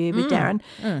last year with Darren.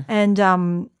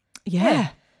 And yeah,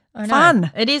 I know.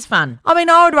 fun. It is fun. I mean,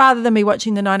 I would rather than be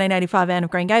watching the 1985 Anne of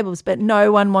Green Gables, but no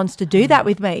one wants to do that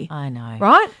with me. I know.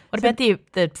 Right? What about the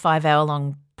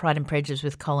 5-hour-long Pride and Prejudice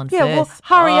with Colin Yeah, Firth?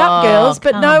 well, hurry up, girls.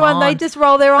 But come no one, they on. just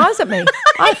roll their eyes at me.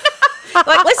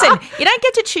 Like, listen, you don't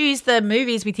get to choose the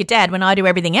movies with your dad when I do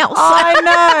everything else.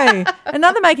 I know.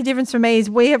 Another make a difference for me is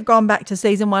we have gone back to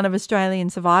season 1 of Australian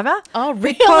Survivor. Oh,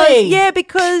 really?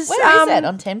 Because Where is it?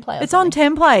 On 10 Play or It's on something?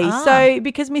 10 Play. Ah. So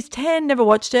because Miss 10 never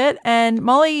watched it and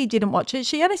Molly didn't watch it,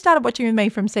 she only started watching with me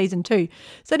from season 2.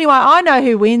 So anyway, I know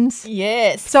who wins.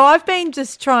 Yes. So I've been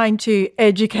just trying to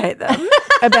educate them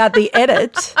about the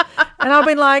edit. And I've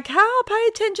been like, pay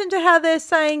attention to how they're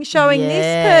showing Yeah.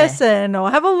 this person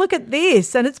or have a look at this.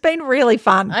 And it's been really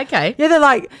fun. Okay. Yeah, they're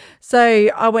like, so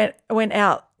I went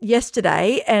out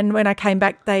yesterday and when I came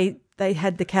back, they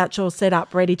had the couch all set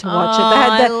up ready to watch it. They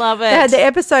had I love They had it. the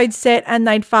episode set and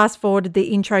they'd fast forwarded the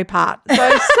intro part. So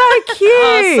cute.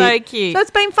 Oh, so cute. So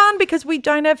it's been fun because we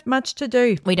don't have much to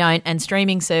do. We don't. And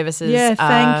streaming services. Yeah,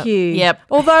 thank you. Yep.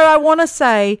 Although I want to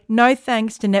say no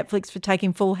thanks to Netflix for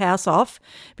taking Full House off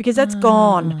because that's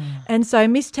gone. And so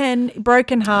Miss 10,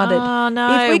 brokenhearted. Oh,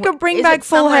 no. If we could bring Is back it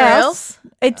Full somewhere House, else?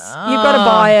 it's you've got to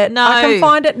buy it. no. I can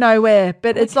find it nowhere,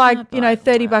 but it's like,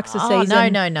 $30 a Oh,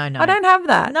 season. no. I don't have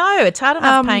that. No, it's hard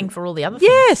enough paying for all the other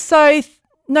things. Yeah, so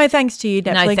no thanks to you,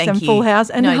 Netflix thank and you. Full House.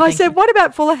 And No, I thank said, you. what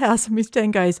about Full House? And Miss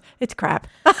 10 goes, it's crap.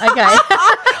 Okay.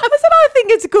 I said, I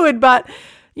think it's good, but,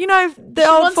 You know, the She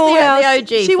old wants Full the House. OG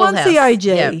She Full wants the House. OG.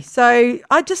 Yep. So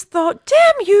I just thought,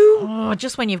 damn you. Oh,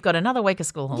 just when you've got another week of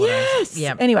school holidays. Yes.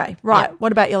 Yeah. Anyway, right. Yep.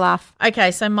 What about your laugh? Okay,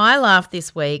 so my laugh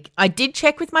this week, I did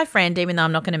check with my friend, even though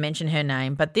I'm not going to mention her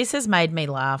name, but this has made me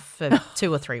laugh for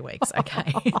 2 or 3 weeks,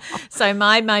 okay? So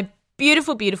my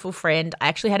beautiful, beautiful friend, I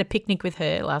actually had a picnic with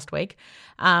her last week.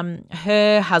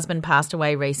 Her husband passed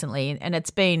away recently, and it's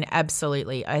been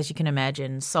absolutely, as you can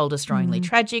imagine, soul-destroyingly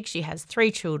tragic. She has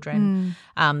 3 children,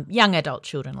 young adult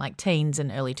children, like teens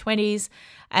and early 20s,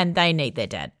 and they need their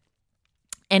dad.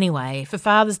 Anyway, for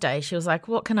Father's Day, she was like,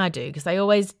 what can I do? Because they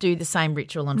always do the same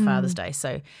ritual on Father's Day.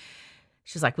 So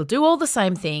she's like, we'll do all the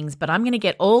same things, but I'm going to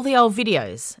get all the old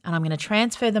videos and I'm going to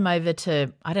transfer them over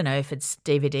to, I don't know if it's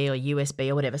DVD or USB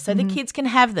or whatever, so the kids can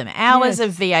have them, hours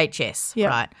of VHS, Yep.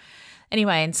 right?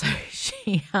 Anyway, and so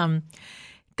she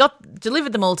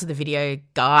delivered them all to the video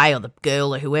guy or the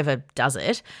girl or whoever does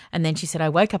it. And then she said, I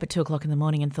woke up at 2 o'clock in the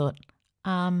morning and thought,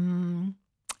 I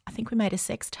think we made a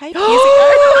sex tape years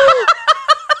ago.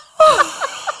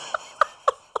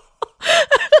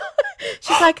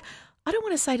 She's like, I don't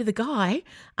want to say to the guy,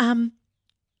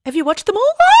 have you watched them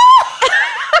all?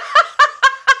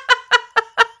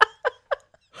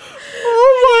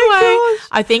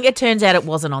 I think it turns out it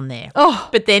wasn't on there. Oh.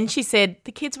 But then she said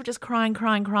the kids were just crying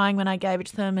when I gave it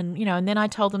to them, and and then I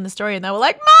told them the story and they were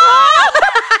like, Mom!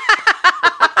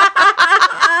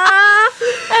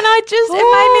 And it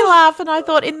made me laugh, and I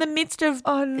thought in the midst of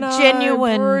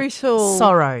genuine brutal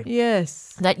sorrow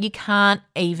Yes. that you can't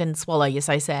even swallow, you're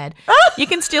so sad, you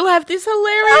can still have this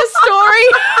hilarious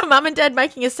story. Mum and Dad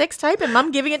making a sex tape and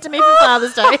Mum giving it to me for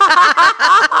Father's Day.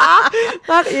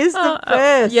 That is the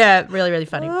best. Yeah, really, really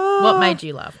funny. What made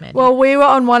you laugh, Mandy? Well, we were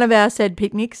on one of our said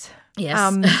picnics.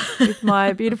 Yes. With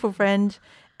my beautiful friend,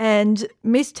 and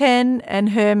Miss 10 and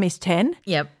her Miss 10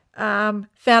 Yep.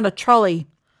 found a trolley.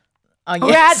 Oh,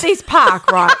 We're at this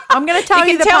park, right? I'm going to tell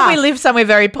you You the can tell park. we live somewhere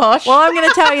very posh. Well, I'm going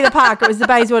to tell you the park. It was the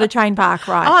Bayswater Train Park,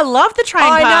 right? Oh, I love the train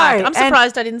I park. know, I'm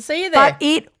surprised I didn't see you there. But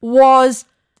it was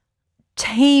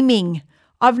teeming.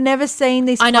 I've never seen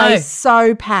this I know. place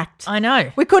so packed. I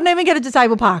know. We couldn't even get a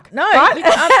disabled park. No, right? we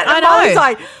can't. I And Molly's know.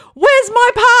 like, where's my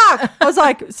park? I was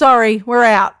like, sorry, we're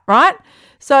out, right?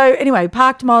 So anyway,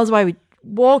 parked miles away. We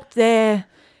walked there,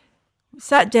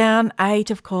 sat down, ate,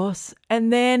 of course,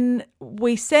 and then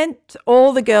we sent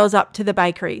all the girls up to the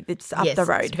bakery that's up Yes, the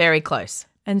road it's very close.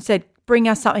 and said, bring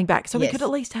us something back. So we Yes. could at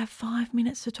least have 5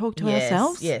 minutes to talk to Yes,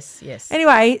 ourselves. yes.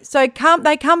 Anyway, so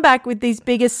they come back with these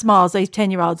biggest smiles, these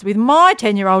 10-year-olds, with my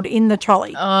 10-year-old in the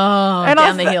trolley. Oh, And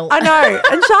down the hill. I know.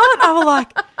 And Charlotte and I were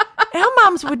like, our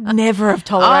mums would never have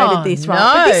tolerated Oh, this, right?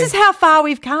 no. But this is how far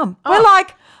we've come. We're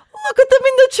like, look at them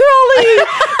in the trolley.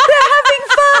 They're having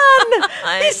fun.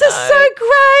 This is so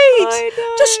great. I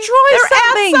know. Destroy They're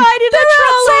something. outside in a They're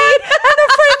trolley. outside, and a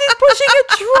friend is pushing a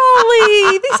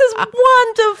trolley. This is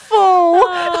wonderful.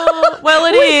 Oh, well,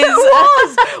 it It is.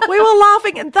 was. We were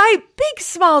laughing, and big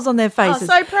smiles on their faces.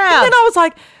 so proud. And then I was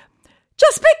like,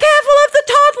 just be careful of the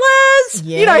toddlers.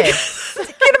 Yes. You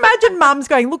can imagine mums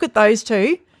going, look at those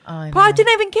two. I But I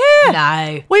didn't even care.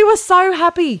 No. We were so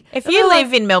happy. If And you we were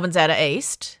live in Melbourne's outer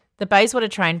east, the Bayswater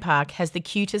Train Park has the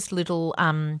cutest little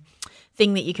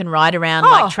thing that you can ride around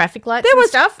like traffic lights there and was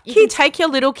stuff. You kids- can take your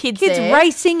little kids there.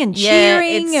 racing and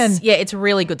cheering it's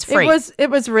really good. It's free. It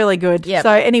was really good. Yep.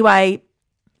 So anyway,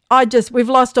 we've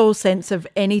lost all sense of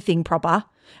anything proper.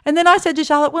 And then I said to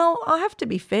Charlotte, well, I have to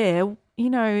be fair. You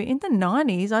know, in the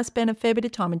 90s, I spent a fair bit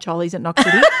of time in Chollies at Knox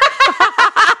City. It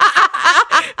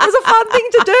was a fun thing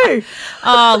to do.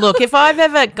 Oh, look, if I've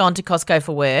ever gone to Costco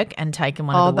for work and taken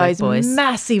one of the those work boys.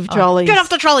 massive trolleys. Get off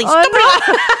the trolley. I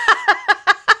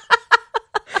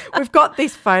know. We've got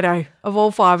this photo of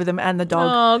all 5 of them and the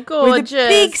dog. Oh, With gorgeous. the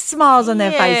big smiles on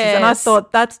their faces. And I Yes.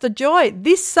 thought, that's the joy.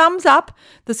 This sums up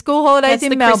the school holidays That's in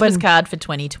the Melbourne. Christmas card for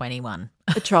 2021.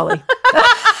 The trolley.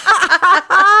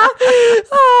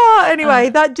 Anyway,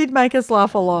 that did make us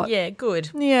laugh a lot. Yeah, good.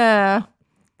 Yeah.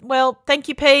 Well, thank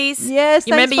you, Peas. Yes,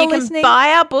 you remember thanks for you listening. can buy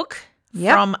our book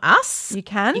Yep. from us. You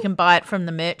can. You can buy it from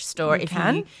the merch store You if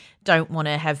can. you don't want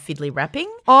to have fiddly wrapping.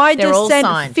 I They're just all sent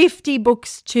signed. 50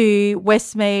 books to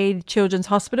Westmead Children's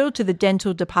Hospital to the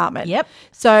dental department. Yep.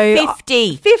 So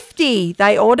 50. 50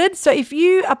 they ordered. So if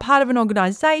you are part of an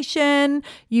organisation,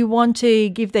 you want to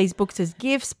give these books as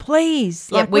gifts, please.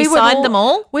 Yep, we would signed them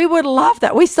all. We would love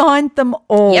that. We signed them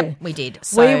all. Yep, we did.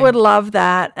 So, we would love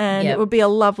that, and Yep. it would be a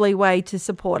lovely way to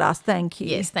support us. Thank you.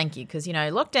 Yes, thank you. Because,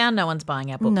 lockdown, no one's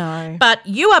buying our book. No. But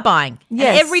you are buying. Yes.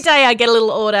 And every day I get a little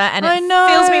order and I it know.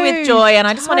 fills me with joy. And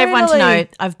I just want everyone to know Totally.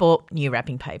 I've bought new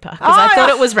wrapping paper because I thought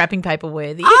it was wrapping paper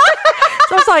worthy.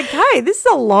 So I was like, hey, this is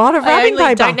a lot of wrapping I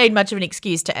paper. don't need much of an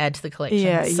excuse to add to the collection.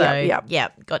 Yeah, so,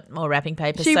 yep. got more wrapping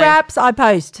paper. She so, wraps, I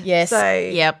post. Yes. So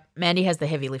Yep. Mandy has the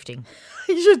heavy lifting.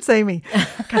 you should see me.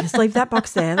 Okay, just leave that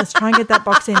box there. Let's try and get that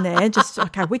box in there. Just,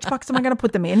 okay, which box am I going to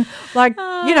put them in? Like,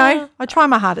 I try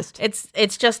my hardest.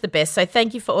 It's just the best. So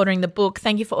thank you for ordering the book.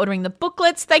 Thank you for ordering the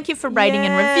booklets. Thank you for rating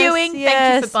and Yes, reviewing. Thank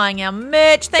yes. you for buying our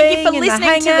merch. Thank you for Being in the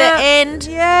listening to the hangout. end.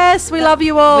 Yes, we love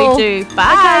you all. We do.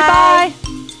 Bye. Okay,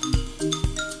 bye.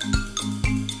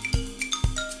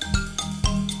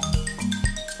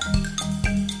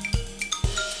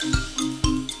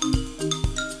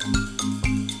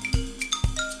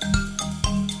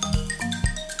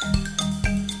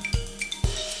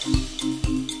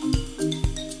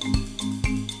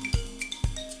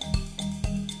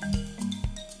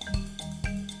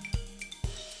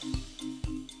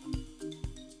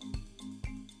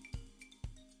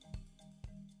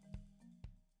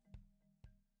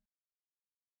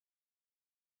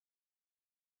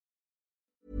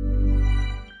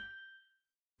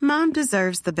 Mom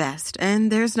deserves the best,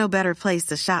 and there's no better place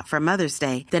to shop for Mother's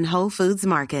Day than Whole Foods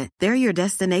Market. They're your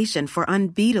destination for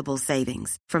unbeatable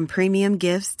savings, from premium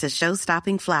gifts to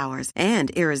show-stopping flowers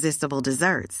and irresistible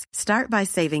desserts. Start by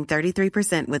saving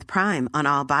 33% with Prime on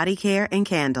all body care and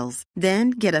candles.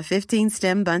 Then get a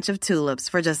 15-stem bunch of tulips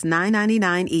for just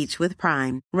 $9.99 each with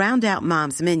Prime. Round out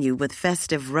Mom's menu with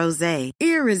festive rosé,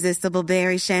 irresistible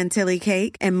berry chantilly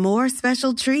cake, and more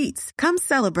special treats. Come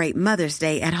celebrate Mother's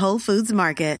Day at Whole Foods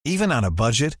Market. Even on a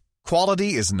budget,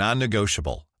 quality is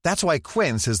non-negotiable. That's why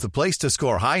Quince is the place to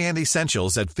score high-end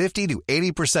essentials at 50 to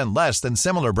 80% less than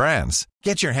similar brands.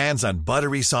 Get your hands on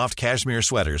buttery soft cashmere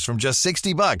sweaters from just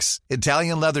 $60,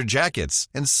 Italian leather jackets,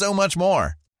 and so much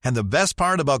more. And the best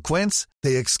part about Quince,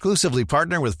 they exclusively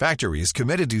partner with factories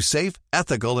committed to safe,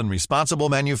 ethical, and responsible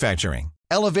manufacturing.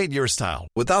 Elevate your style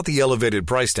without the elevated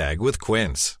price tag with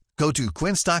Quince. Go to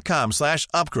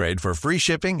quince.com/upgrade for free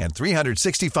shipping and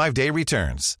 365-day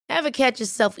returns. Ever catch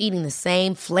yourself eating the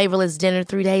same flavorless dinner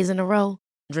 3 days in a row?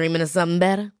 Dreaming of something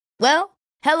better? Well,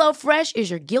 HelloFresh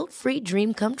is your guilt-free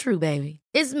dream come true, baby.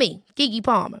 It's me, Keke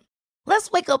Palmer.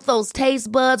 Let's wake up those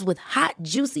taste buds with hot,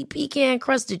 juicy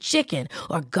pecan-crusted chicken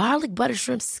or garlic butter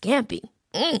shrimp scampi.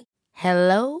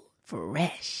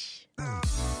 HelloFresh.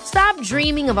 Stop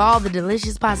dreaming of all the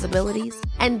delicious possibilities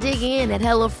and dig in at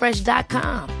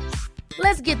HelloFresh.com.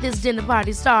 Let's get this dinner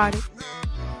party started.